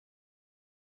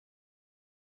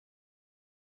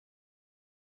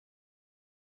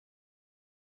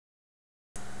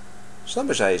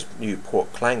Schlumberger's new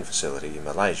Port Klang facility in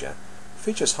Malaysia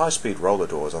features high-speed roller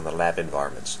doors on the lab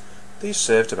environments. These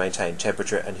serve to maintain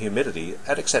temperature and humidity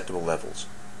at acceptable levels.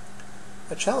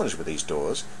 A challenge with these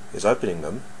doors is opening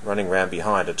them, running round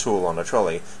behind a tool on a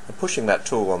trolley, and pushing that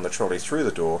tool on the trolley through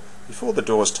the door before the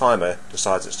door's timer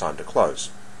decides it's time to close.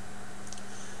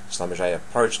 Schlumberger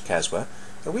approached Caswa,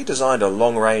 and we designed a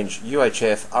long-range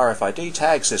UHF RFID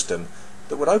tag system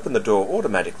that would open the door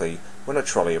automatically when a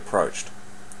trolley approached.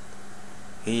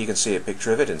 Here you can see a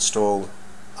picture of it installed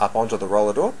up onto the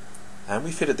roller door, and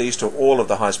we fitted these to all of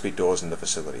the high-speed doors in the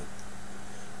facility.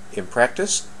 In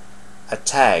practice, a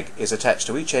tag is attached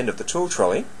to each end of the tool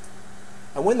trolley,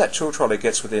 and when that tool trolley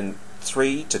gets within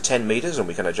 3 to 10 meters, and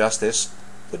we can adjust this,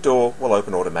 the door will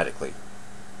open automatically.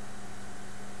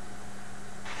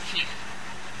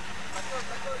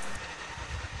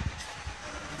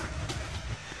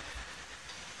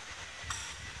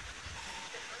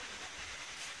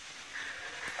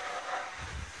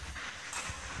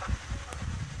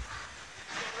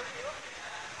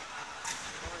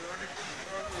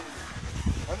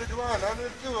 Only one,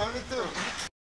 only two.